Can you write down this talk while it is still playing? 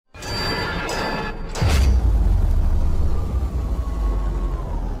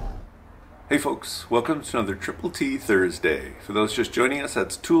Hey folks, welcome to another Triple T Thursday. For those just joining us,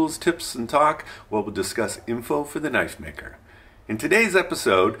 that's Tools, Tips, and Talk, where we'll discuss info for the knife maker. In today's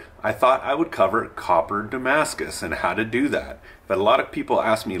episode, I thought I would cover Copper Damascus and how to do that. I've had a lot of people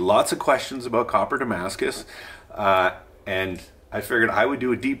ask me lots of questions about Copper Damascus, and I figured I would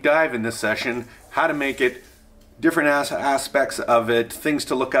do a deep dive in this session, how to make it, different aspects of it, things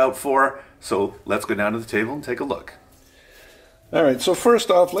to look out for. So let's go down to the table and take a look. All right, so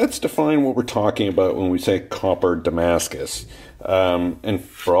first off, let's define what we're talking about when we say Copper Damascus. And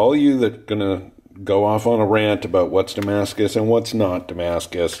for all of you that are going to go off on a rant about what's Damascus and what's not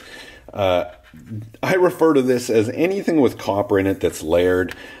Damascus, I refer to this as anything with copper in it that's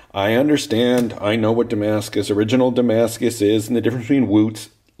layered. I understand, I know what original Damascus is and the difference between woots.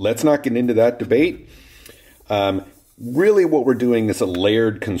 Let's not get into that debate. Really what we're doing is a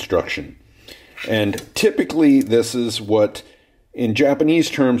layered construction. And typically this is what in Japanese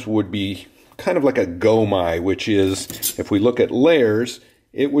terms would be kind of like a gomai, which is, if we look at layers,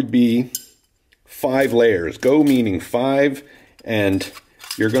 it would be 5 layers. Go meaning 5, and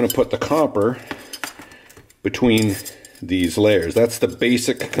you're going to put the copper between these layers. That's the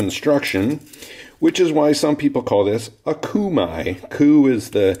basic construction, which is why some people call this a kumai. Ku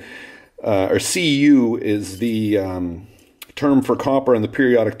is the, or Cu is the term for copper on the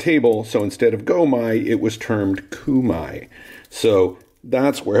periodic table, so instead of gomai, it was termed kumai. So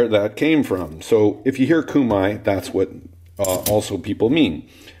that's where that came from. So if you hear kumai, that's what also people mean.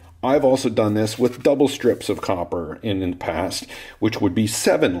 I've also done this with double strips of copper in the past, which would be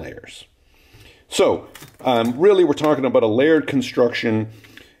 7 layers. So really we're talking about a layered construction,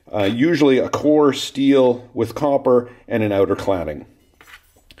 usually a core steel with copper and an outer cladding.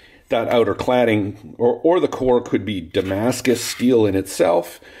 That outer cladding or the core could be Damascus steel in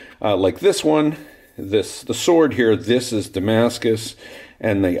itself, like this one. The sword here, this is Damascus,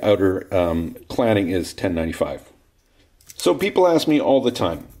 and the outer cladding is 1095. So people ask me all the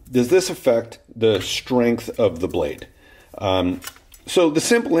time, does this affect the strength of the blade? So the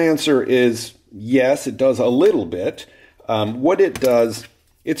simple answer is yes, it does a little bit. What it does,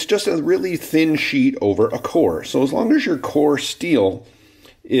 it's just a really thin sheet over a core. So as long as your core steel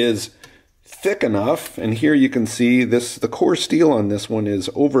is thick enough, and here you can see this, the core steel on this one is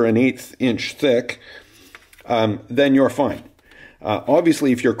over 1/8 inch thick, then you're fine.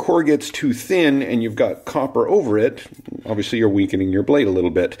 Obviously, if your core gets too thin and you've got copper over it, obviously you're weakening your blade a little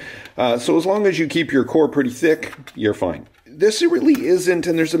bit. So as long as you keep your core pretty thick, you're fine. This really isn't,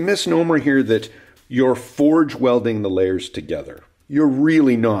 and there's a misnomer here that you're forge welding the layers together. You're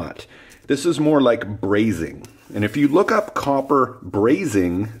really not. This is more like brazing. And if you look up copper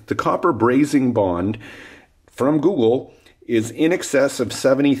brazing, the copper brazing bond from Google is in excess of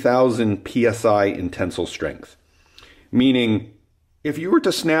 70,000 psi in tensile strength. Meaning, if you were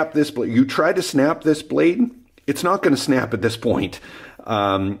to snap this blade, you try to snap this blade, it's not going to snap at this point.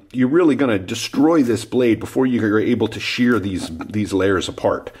 You're really going to destroy this blade before you're able to shear these layers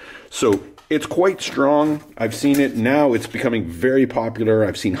apart. So it's quite strong. I've seen it now. It's becoming very popular.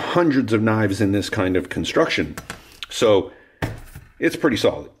 I've seen hundreds of knives in this kind of construction. So it's pretty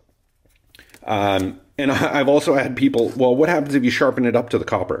solid. And I've also had people, well, what happens if you sharpen it up to the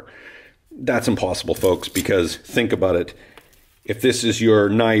copper? That's impossible, folks, because think about it. If this is your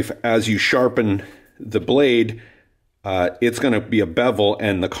knife, as you sharpen the blade, it's going to be a bevel,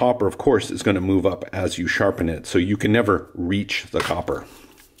 and the copper, of course, is going to move up as you sharpen it. So you can never reach the copper.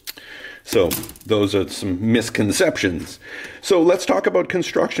 So those are some misconceptions. So let's talk about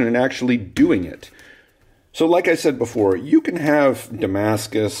construction and actually doing it. So like I said before, you can have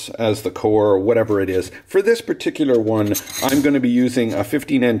Damascus as the core or whatever it is. For this particular one, I'm going to be using a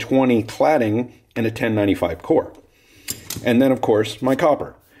 15N20 cladding and a 1095 core. And then, of course, my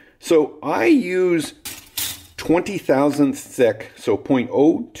copper. So I use 20,000 thick, so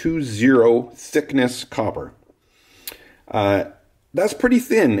 0.020 thickness copper. That's pretty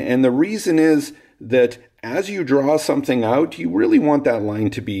thin, and the reason is that as you draw something out, you really want that line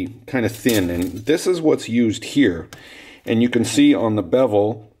to be kind of thin, and this is what's used here. And you can see on the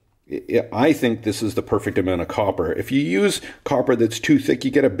bevel, I think this is the perfect amount of copper. If you use copper that's too thick,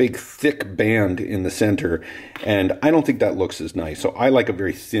 you get a big thick band in the center, and I don't think that looks as nice. So I like a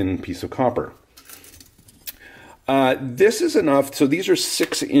very thin piece of copper. This is enough, so these are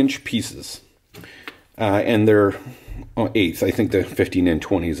 6-inch pieces, and they're 1/8. I think the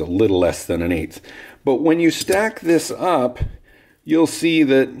 15N20 is a little less than 1/8. But when you stack this up, you'll see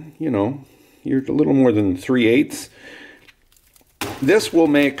that, you know, you're a little more than 3/8. This will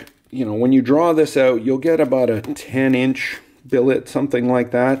make, you know, when you draw this out, you'll get about a 10-inch billet, something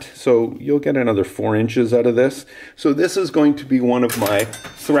like that. So you'll get another 4 inches out of this. So this is going to be one of my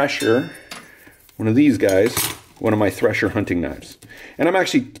thresher one of these guys, one of my thresher hunting knives. And I'm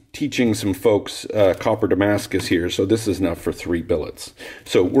actually teaching some folks Copper Damascus here, so this is enough for 3 billets.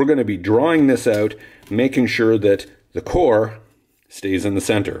 So we're going to be drawing this out, making sure that the core stays in the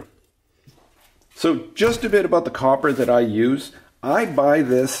center. So just a bit about the copper that I use. I buy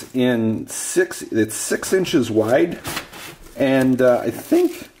this in it's 6 inches wide, and I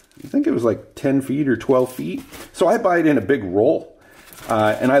think it was like 10 feet or 12 feet. So I buy it in a big roll,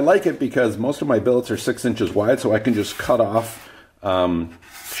 and I like it because most of my billets are 6 inches wide, so I can just cut off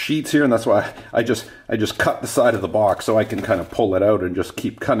sheets here, and that's why I just cut the side of the box so I can kind of pull it out and just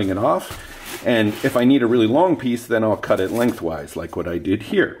keep cutting it off. And if I need a really long piece, then I'll cut it lengthwise, like what I did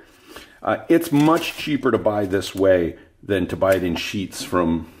here. It's much cheaper to buy this way than to buy it in sheets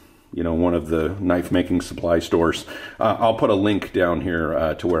from, you know, one of the knife making supply stores. I'll put a link down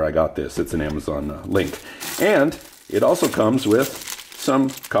here to where I got this. It's an Amazon link. And it also comes with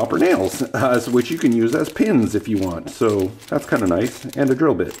some copper nails, which you can use as pins if you want. So that's kind of nice. And a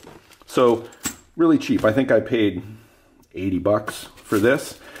drill bit. So really cheap. I think I paid 80 bucks for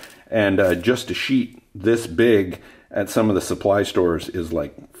this. And just a sheet this big at some of the supply stores is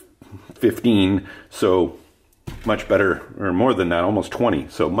like 15. So much better, or more than that, almost 20.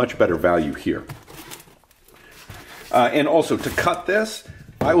 So much better value here. And also to cut this,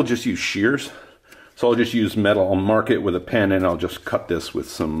 I will just use shears. So I'll just use metal. I'll mark it with a pen and I'll just cut this with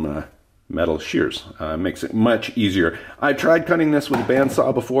some metal shears. Makes it much easier. I tried cutting this with a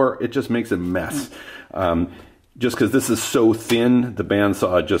bandsaw before. It just makes a mess. Just because this is so thin, the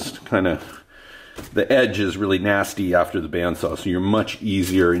bandsaw just kind of, the edge is really nasty after the bandsaw, so you're much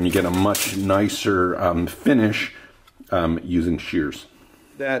easier and you get a much nicer finish using shears.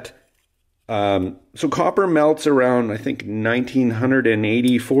 So copper melts around, I think,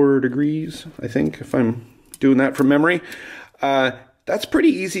 1984 degrees, I think, if I'm doing that from memory. That's pretty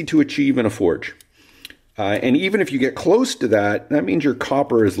easy to achieve in a forge. And even if you get close to that, that means your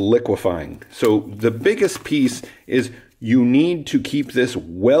copper is liquefying. So the biggest piece is you need to keep this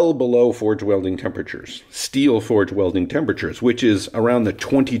well below forge welding temperatures, steel forge welding temperatures, which is around the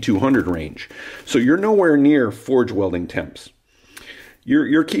 2200 range. So you're nowhere near forge welding temps.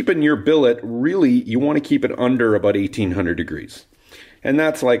 You're keeping your billet, really, you want to keep it under about 1800 degrees. And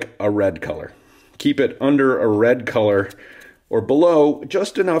that's like a red color. Keep it under a red color or below,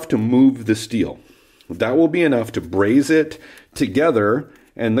 just enough to move the steel. That will be enough to braze it together,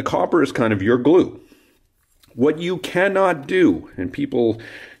 and the copper is kind of your glue. What you cannot do, and people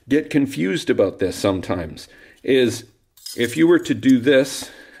get confused about this sometimes, is if you were to do this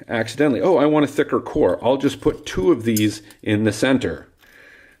accidentally, oh, I want a thicker core, I'll just put 2 of these in the center.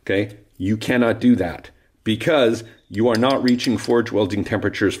 Okay, you cannot do that because you are not reaching forge welding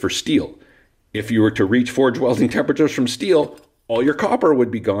temperatures for steel. If you were to reach forge welding temperatures from steel, all your copper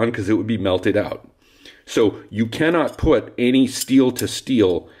would be gone because it would be melted out. So you cannot put any steel to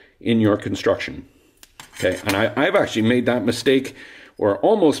steel in your construction. Okay, and I've actually made that mistake, or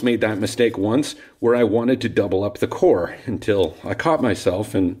almost made that mistake once, where I wanted to double up the core until I caught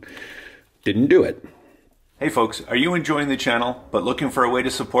myself and didn't do it. Hey folks, are you enjoying the channel but looking for a way to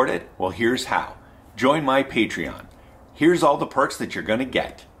support it? Well, here's how. Join my Patreon. Here's all the perks that you're going to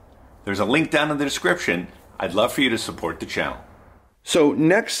get. There's a link down in the description. I'd love for you to support the channel. So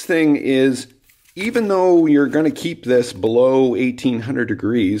next thing is, even though you're going to keep this below 1800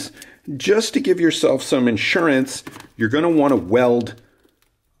 degrees, just to give yourself some insurance, you're going to want to weld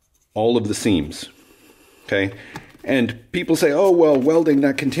all of the seams. Okay? And people say, oh, well, welding,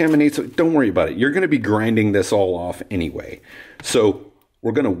 that contaminates. Don't worry about it. You're going to be grinding this all off anyway. So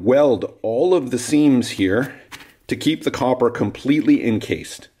we're going to weld all of the seams here to keep the copper completely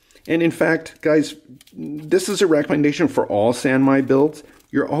encased. And in fact, guys, this is a recommendation for all sandmine builds.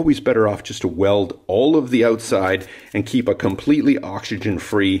 You're always better off just to weld all of the outside and keep a completely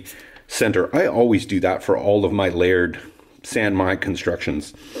oxygen-free center. I always do that for all of my layered sandmine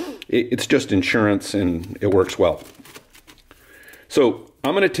constructions. It's just insurance and it works well. So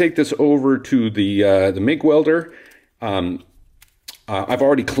I'm going to take this over to the MIG welder. I've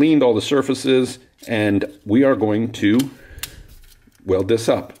already cleaned all the surfaces and we are going to weld this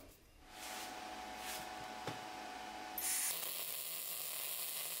up.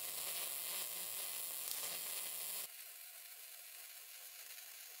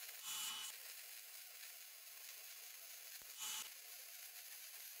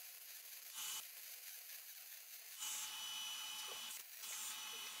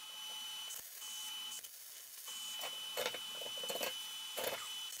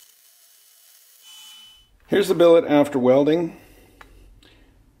 Here's the billet after welding.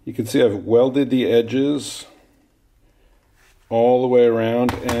 You can see I've welded the edges all the way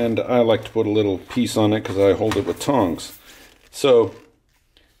around, and I like to put a little piece on it because I hold it with tongs. So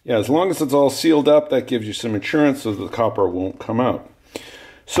yeah, as long as it's all sealed up, that gives you some insurance so the copper won't come out.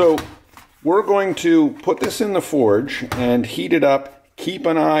 So we're going to put this in the forge and heat it up. Keep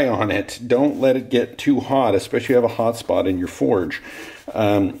an eye on it. Don't let it get too hot, especially if you have a hot spot in your forge.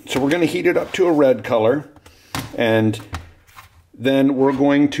 So we're going to heat it up to a red color, and then we're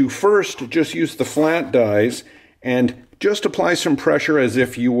going to first just use the flat dies and just apply some pressure as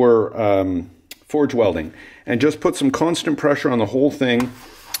if you were forge welding, and just put some constant pressure on the whole thing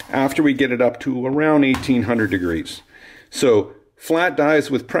after we get it up to around 1800 degrees. So flat dies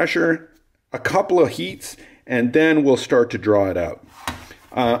with pressure, a couple of heats, and then we'll start to draw it out.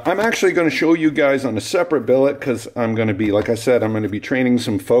 I'm actually going to show you guys on a separate billet because I'm going to be, like I said, I'm going to be training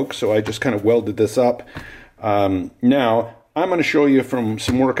some folks, so I just kind of welded this up. Now, I'm going to show you from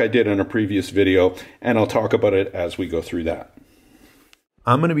some work I did in a previous video, and I'll talk about it as we go through that.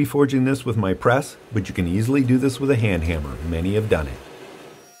 I'm going to be forging this with my press, but you can easily do this with a hand hammer. Many have done it.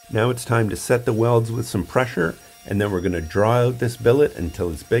 Now it's time to set the welds with some pressure, and then we're going to draw out this billet until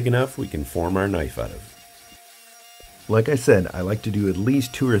it's big enough we can form our knife out of. Like I said, I like to do at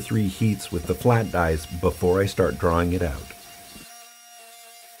least 2 or 3 heats with the flat dies before I start drawing it out.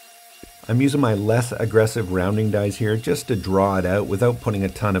 I'm using my less aggressive rounding dies here just to draw it out without putting a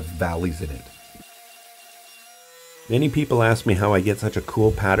ton of valleys in it. Many people ask me how I get such a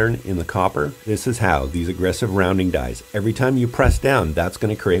cool pattern in the copper. This is how, these aggressive rounding dies. Every time you press down, that's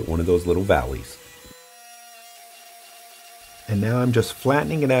going to create one of those little valleys. And now I'm just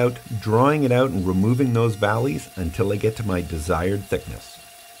flattening it out, drawing it out, and removing those valleys until I get to my desired thickness.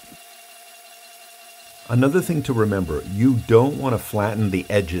 Another thing to remember, you don't want to flatten the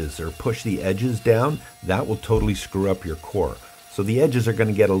edges or push the edges down. That will totally screw up your core. So the edges are going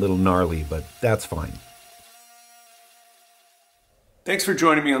to get a little gnarly, but that's fine. Thanks for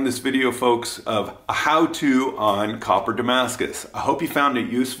joining me on this video, folks, of a how-to on Copper Damascus. I hope you found it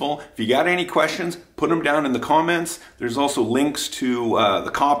useful. If you got any questions, put them down in the comments. There's also links to the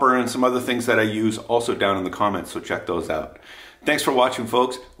copper and some other things that I use also down in the comments, so check those out. Thanks for watching,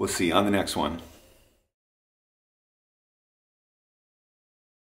 folks. We'll see you on the next one.